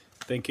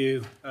Thank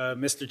you,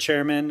 Mr.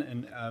 Chairman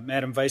and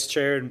Madam Vice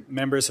Chair and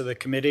members of the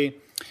committee.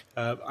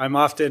 I'm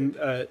often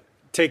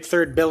take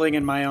third billing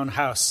in my own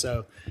house,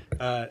 so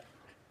I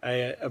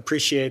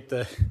appreciate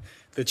the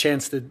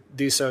chance to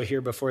do so here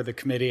before the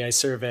committee. I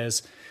serve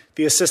as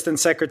the Assistant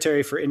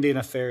Secretary for Indian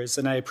Affairs,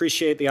 and I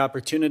appreciate the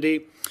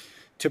opportunity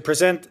to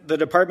present the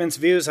Department's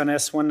views on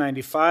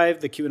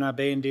S-195, the Keweenaw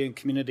Bay Indian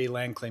Community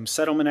Land Claim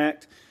Settlement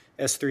Act,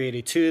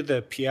 S-382,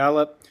 the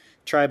Puyallup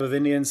Tribe of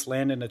Indians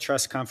Land and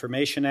Trust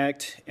Confirmation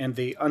Act, and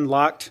the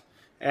Unlocked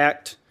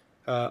Act,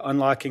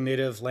 Unlocking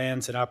Native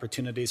Lands and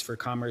Opportunities for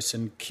Commerce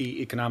and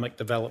Key Economic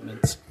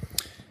Developments.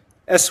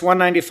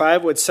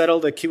 S-195 would settle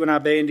the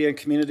Keweenaw Bay Indian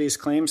community's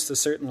claims to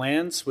certain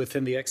lands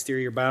within the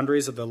exterior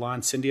boundaries of the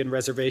L'Anse Indian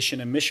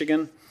Reservation in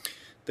Michigan.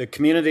 The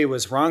community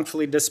was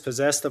wrongfully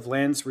dispossessed of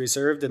lands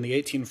reserved in the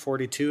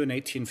 1842 and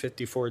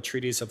 1854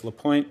 treaties of La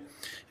Pointe,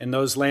 and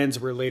those lands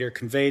were later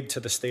conveyed to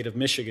the state of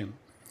Michigan.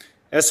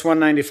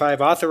 S-195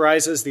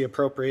 authorizes the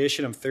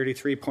appropriation of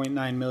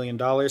 $33.9 million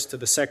to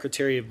the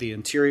Secretary of the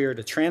Interior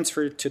to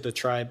transfer to the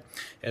tribe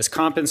as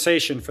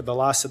compensation for the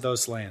loss of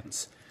those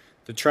lands.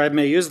 The tribe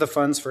may use the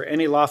funds for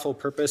any lawful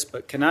purpose,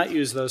 but cannot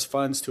use those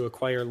funds to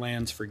acquire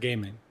lands for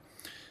gaming.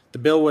 The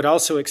bill would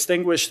also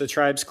extinguish the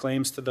tribe's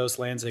claims to those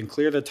lands and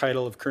clear the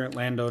title of current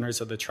landowners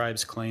of the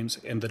tribe's claims,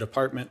 and the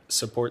department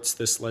supports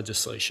this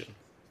legislation.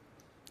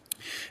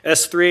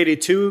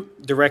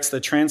 S-382 directs the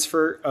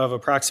transfer of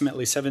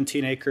approximately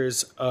 17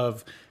 acres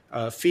of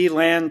fee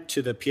land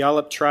to the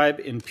Puyallup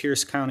tribe in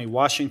Pierce County,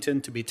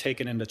 Washington, to be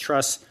taken into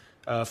trust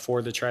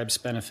for the tribe's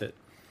benefit.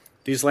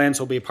 These lands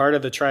will be part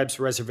of the tribe's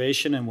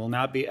reservation and will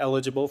not be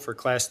eligible for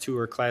Class 2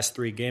 or Class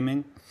 3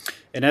 gaming.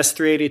 And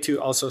S-382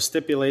 also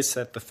stipulates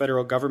that the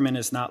federal government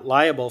is not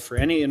liable for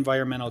any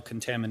environmental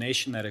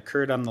contamination that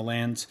occurred on the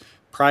lands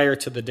prior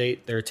to the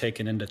date they're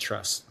taken into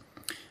trust.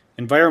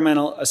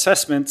 Environmental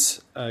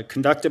assessments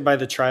conducted by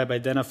the tribe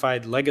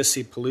identified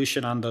legacy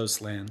pollution on those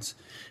lands,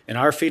 and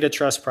our fee to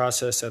trust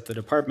process at the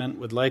department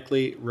would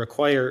likely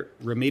require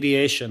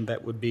remediation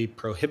that would be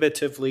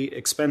prohibitively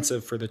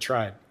expensive for the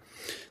tribe.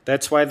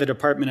 That's why the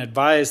department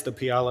advised the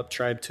Puyallup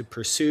tribe to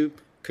pursue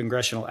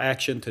congressional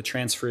action to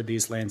transfer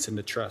these lands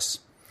into trust.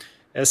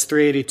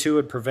 S-382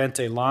 would prevent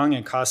a long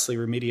and costly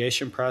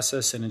remediation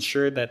process and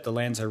ensure that the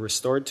lands are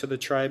restored to the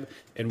tribe,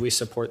 and we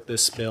support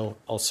this bill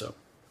also.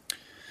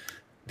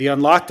 The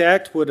Unlocked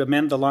Act would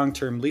amend the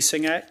Long-Term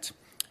Leasing Act,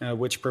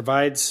 which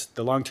provides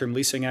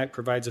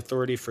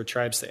authority for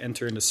tribes to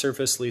enter into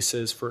surface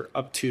leases for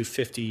up to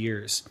 50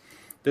 years.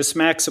 This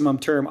maximum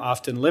term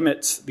often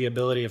limits the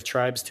ability of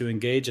tribes to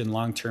engage in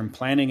long-term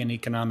planning and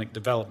economic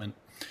development.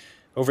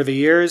 Over the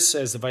years,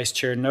 as the Vice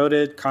Chair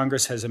noted,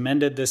 Congress has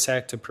amended this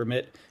act to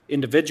permit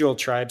individual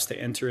tribes to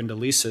enter into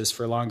leases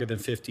for longer than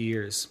 50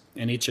 years,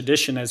 and each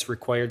edition has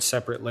required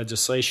separate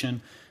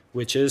legislation,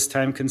 which is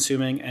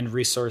time-consuming and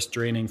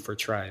resource-draining for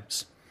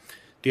tribes.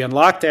 The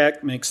Unlocked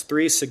Act makes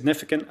 3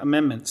 significant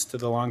amendments to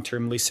the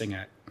Long-Term Leasing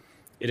Act.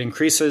 It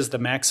increases the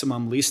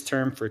maximum lease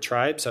term for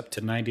tribes up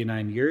to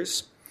 99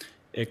 years.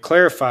 It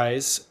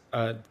clarifies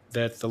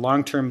that the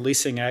Long-Term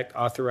Leasing Act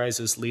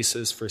authorizes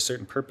leases for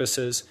certain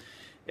purposes,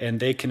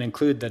 and they can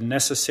include the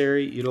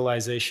necessary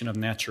utilization of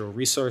natural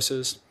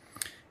resources.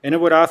 And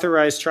it would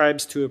authorize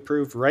tribes to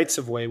approve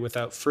rights-of-way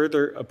without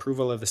further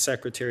approval of the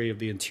Secretary of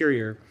the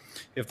Interior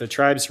if the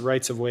tribe's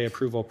rights-of-way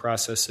approval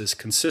process is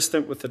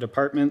consistent with the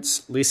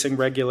department's leasing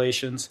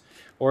regulations,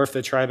 or if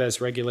the tribe has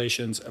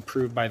regulations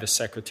approved by the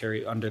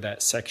Secretary under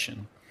that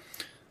section.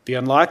 The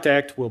Unlocked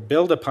Act will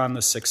build upon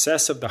the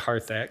success of the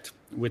Hearth Act,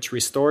 which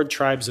restored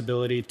tribes'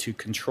 ability to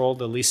control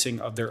the leasing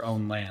of their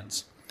own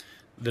lands.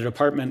 The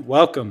department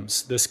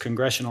welcomes this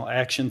congressional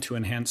action to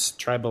enhance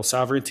tribal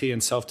sovereignty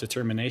and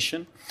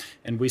self-determination,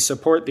 and we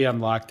support the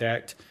Unlocked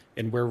Act,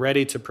 and we're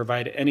ready to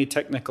provide any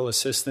technical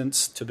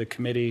assistance to the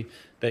committee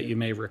that you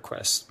may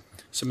request.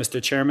 So,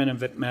 Mr. Chairman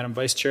and Madam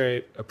Vice Chair,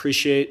 I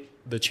appreciate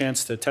the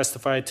chance to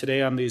testify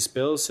today on these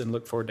bills and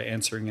look forward to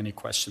answering any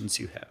questions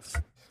you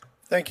have.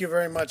 Thank you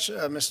very much,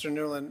 Mr.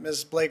 Newland.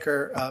 Ms.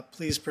 Blaker,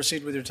 please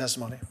proceed with your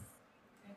testimony.